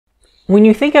When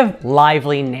you think of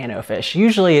lively nanofish,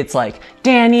 usually it's like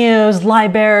danios,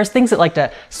 libears, things that like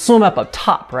to swim up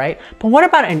top, right? But what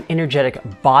about an energetic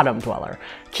bottom dweller?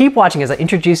 Keep watching as I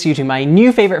introduce you to my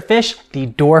new favorite fish, the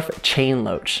dwarf chain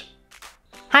loach.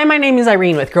 Hi, my name is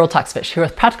Irene with Girl Talks Fish, here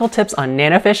with practical tips on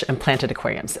nanofish and planted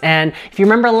aquariums. And if you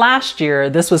remember last year,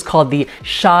 this was called the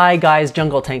Shy Guys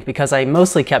Jungle Tank because I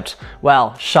mostly kept,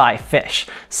 well, shy fish.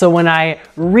 So when I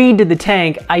redid the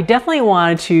tank, I definitely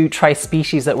wanted to try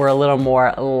species that were a little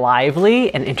more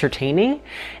lively and entertaining.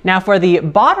 Now for the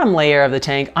bottom layer of the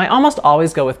tank, I almost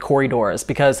always go with corridors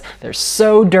because they're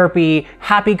so derpy,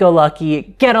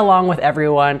 happy-go-lucky, get along with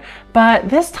everyone. But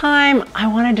this time I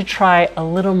wanted to try a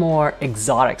little more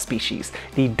exotic species,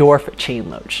 the dwarf chain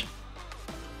loach.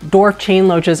 Dwarf chain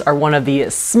loaches are one of the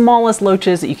smallest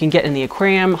loaches that you can get in the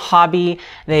aquarium hobby.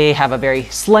 They have a very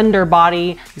slender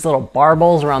body, these little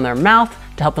barbels around their mouth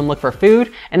to help them look for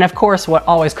food. And of course, what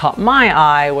always caught my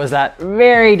eye was that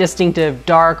very distinctive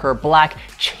dark or black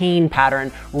chain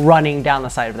pattern running down the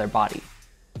side of their body.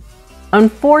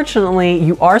 Unfortunately,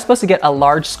 you are supposed to get a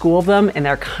large school of them and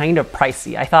they're kind of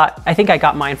pricey. I think I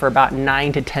got mine for about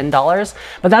 $9 to $10,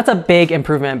 but that's a big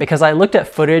improvement because I looked at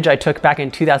footage I took back in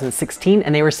 2016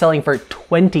 and they were selling for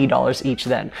 $20 each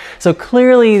then. So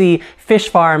clearly the fish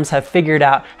farms have figured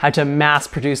out how to mass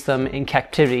produce them in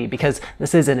captivity because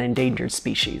this is an endangered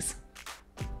species.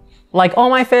 Like all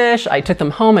my fish, I took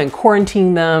them home and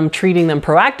quarantined them, treating them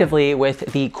proactively with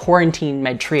the quarantine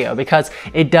med trio because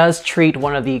it does treat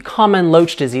one of the common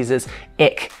loach diseases,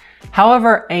 ick.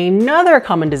 However, another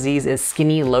common disease is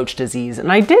skinny loach disease, and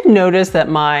I did notice that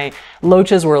my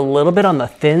loaches were a little bit on the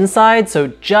thin side, so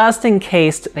just in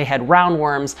case they had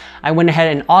roundworms, I went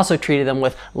ahead and also treated them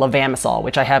with levamisole,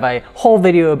 which I have a whole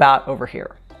video about over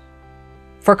here.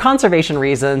 For conservation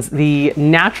reasons, the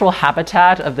natural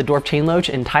habitat of the dwarf chain loach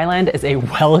in Thailand is a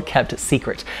well-kept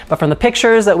secret. But from the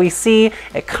pictures that we see,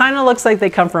 it kind of looks like they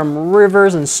come from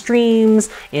rivers and streams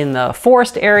in the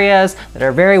forest areas that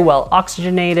are very well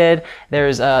oxygenated.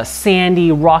 There's a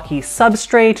sandy, rocky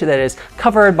substrate that is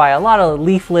covered by a lot of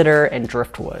leaf litter and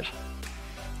driftwood.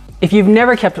 If you've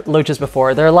never kept loaches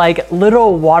before, they're like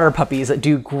little water puppies that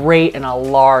do great in a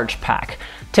large pack.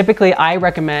 Typically, I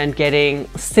recommend getting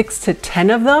 6 to 10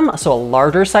 of them, so a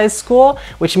larger size school,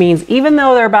 which means even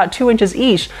though they're about 2 inches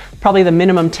each, probably the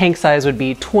minimum tank size would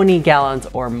be 20 gallons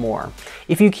or more.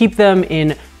 If you keep them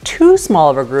in too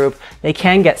small of a group, they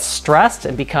can get stressed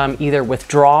and become either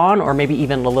withdrawn or maybe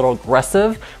even a little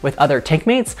aggressive with other tank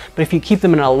mates. But if you keep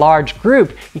them in a large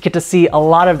group, you get to see a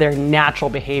lot of their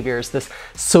natural behaviors, this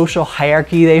social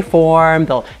hierarchy they form.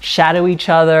 They'll shadow each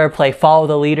other, play follow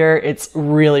the leader. It's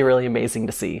really, really amazing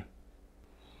to see.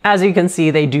 As you can see,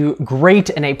 they do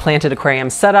great in a planted aquarium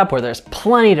setup where there's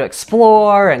plenty to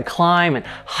explore and climb and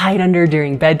hide under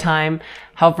during bedtime.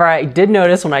 However, I did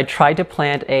notice when I tried to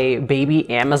plant a baby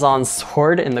Amazon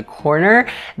sword in the corner,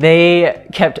 they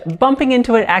kept bumping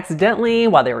into it accidentally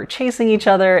while they were chasing each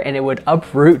other and it would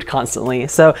uproot constantly.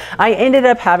 So I ended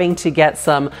up having to get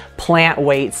some plant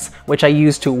weights, which I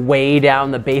used to weigh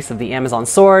down the base of the Amazon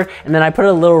sword. And then I put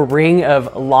a little ring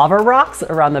of lava rocks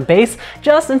around the base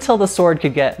just until the sword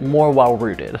could get more well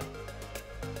rooted.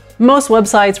 Most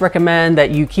websites recommend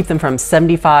that you keep them from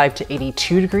 75 to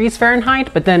 82 degrees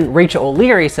Fahrenheit, but then Rachel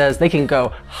O'Leary says they can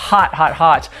go hot, hot,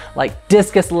 hot, like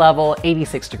discus level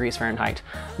 86 degrees Fahrenheit.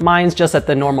 Mine's just at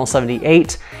the normal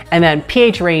 78. And then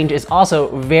pH range is also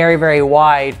very, very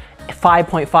wide,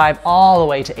 5.5 all the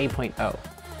way to 8.0.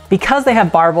 Because they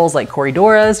have barbels like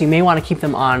corridoras, you may want to keep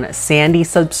them on sandy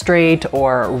substrate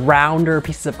or rounder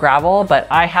pieces of gravel, but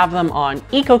I have them on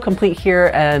Eco Complete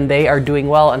here and they are doing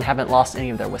well and haven't lost any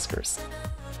of their whiskers.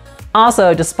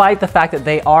 Also, despite the fact that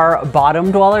they are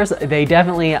bottom dwellers, they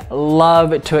definitely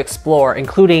love to explore,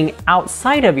 including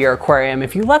outside of your aquarium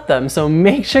if you let them, so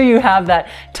make sure you have that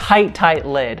tight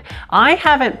lid. I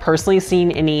haven't personally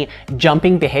seen any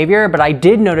jumping behavior, but I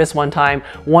did notice one time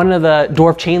one of the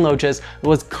dwarf chain loaches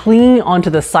was clinging onto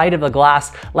the side of the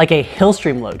glass like a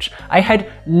hillstream loach. I had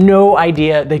no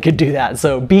idea they could do that,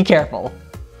 so be careful.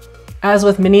 As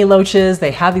with mini loaches, they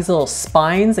have these little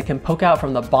spines that can poke out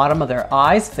from the bottom of their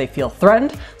eyes if they feel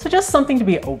threatened, so just something to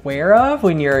be aware of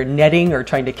when you're netting or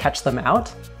trying to catch them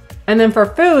out. And then for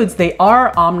foods, they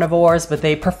are omnivores, but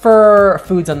they prefer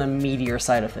foods on the meatier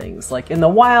side of things. Like in the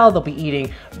wild, they'll be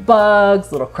eating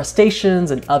bugs, little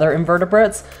crustaceans, and other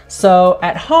invertebrates. So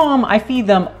at home, I feed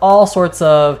them all sorts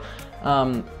of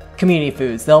community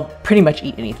foods. They'll pretty much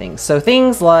eat anything. So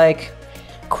things like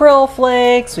krill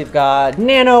flakes, we've got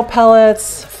nano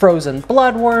pellets, frozen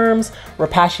bloodworms,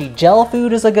 Rapashi gel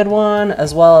food is a good one,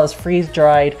 as well as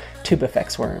freeze-dried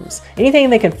tubifex worms. Anything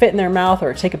they can fit in their mouth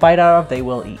or take a bite out of, they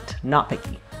will eat, not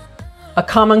picky. A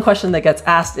common question that gets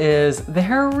asked is,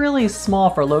 they're really small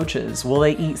for loaches. Will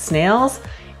they eat snails?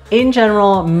 In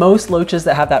general, most loaches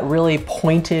that have that really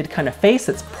pointed kind of face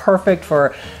that's perfect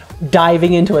for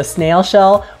diving into a snail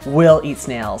shell will eat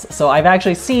snails. So I've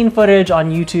actually seen footage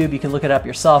on YouTube, you can look it up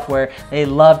yourself, where they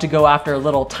love to go after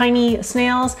little tiny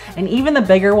snails, and even the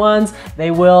bigger ones, they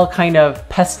will kind of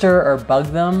pester or bug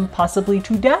them, possibly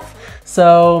to death.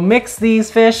 So mix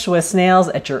these fish with snails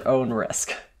at your own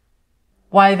risk.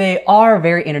 While they are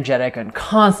very energetic and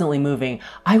constantly moving,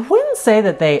 I wouldn't say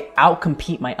that they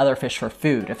outcompete my other fish for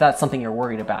food, if that's something you're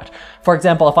worried about. For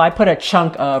example, if I put a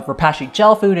chunk of Rapashi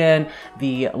gel food in,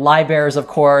 the livebearers of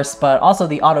course, but also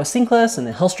the autosynclus and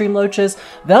the hillstream loaches,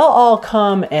 they'll all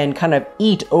come and kind of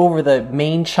eat over the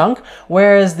main chunk,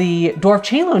 whereas the dwarf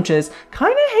chain loaches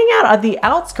kind of hang out at the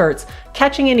outskirts,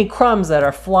 catching any crumbs that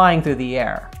are flying through the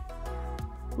air.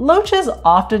 Loaches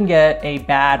often get a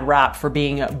bad rap for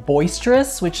being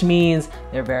boisterous, which means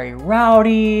they're very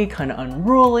rowdy, kind of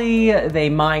unruly. They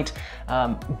might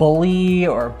bully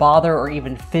or bother or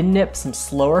even fin nip some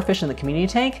slower fish in the community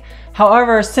tank.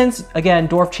 However, since again,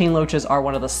 dwarf chain loaches are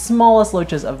one of the smallest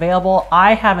loaches available,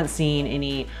 I haven't seen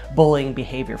any bullying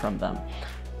behavior from them.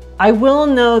 I will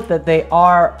note that they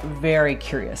are very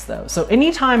curious though. So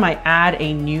anytime I add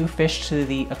a new fish to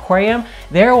the aquarium,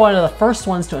 they're one of the first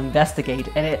ones to investigate,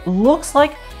 and it looks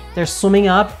like they're swimming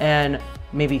up and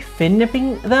maybe fin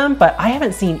nipping them, but I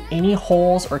haven't seen any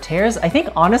holes or tears. I think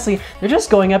honestly, they're just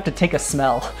going up to take a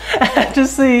smell to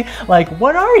see like,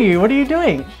 what are you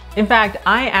doing? In fact,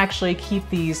 I actually keep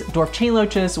these dwarf chain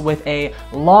loaches with a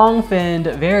long-finned,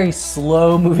 very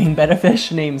slow-moving betta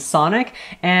fish named Sonic,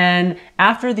 and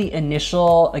after the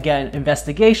initial, again,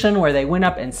 investigation where they went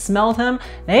up and smelled him,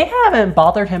 they haven't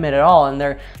bothered him at all,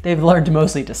 and they've learned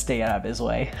mostly to stay out of his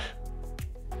way.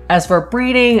 As for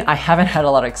breeding, I haven't had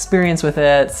a lot of experience with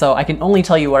it, so I can only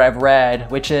tell you what I've read,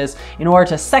 which is in order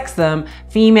to sex them,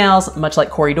 females, much like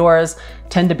corridors,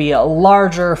 tend to be a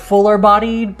larger, fuller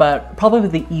bodied, but probably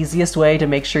the easiest way to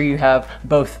make sure you have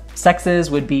both sexes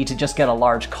would be to just get a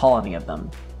large colony of them.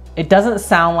 It doesn't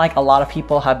sound like a lot of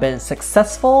people have been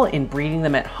successful in breeding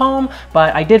them at home,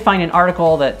 but I did find an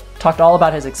article that talked all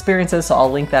about his experiences, so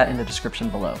I'll link that in the description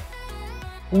below.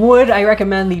 Would I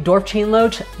recommend the dwarf chain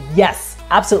loach? Yes.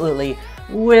 Absolutely,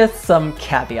 with some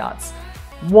caveats.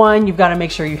 One, you've got to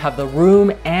make sure you have the room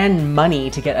and money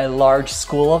to get a large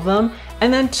school of them.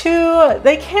 And then two,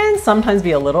 they can sometimes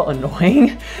be a little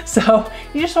annoying. So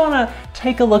you just want to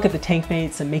take a look at the tank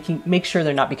mates and make sure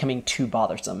they're not becoming too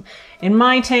bothersome. In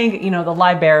my tank, you know, the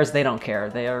live bears, they don't care.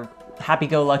 They are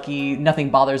happy-go-lucky, nothing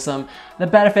bothers them. The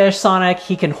betta fish, Sonic,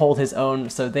 he can hold his own,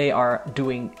 so they are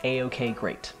doing a-okay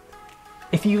great.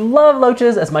 If you love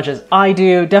loaches as much as I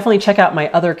do, definitely check out my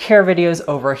other care videos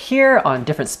over here on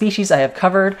different species I have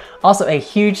covered. Also, a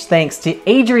huge thanks to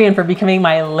Adrian for becoming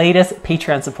my latest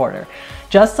Patreon supporter.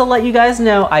 Just to let you guys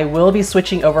know, I will be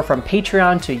switching over from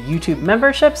Patreon to YouTube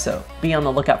membership, so be on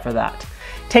the lookout for that.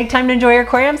 Take time to enjoy your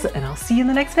aquariums, and I'll see you in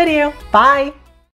the next video. Bye!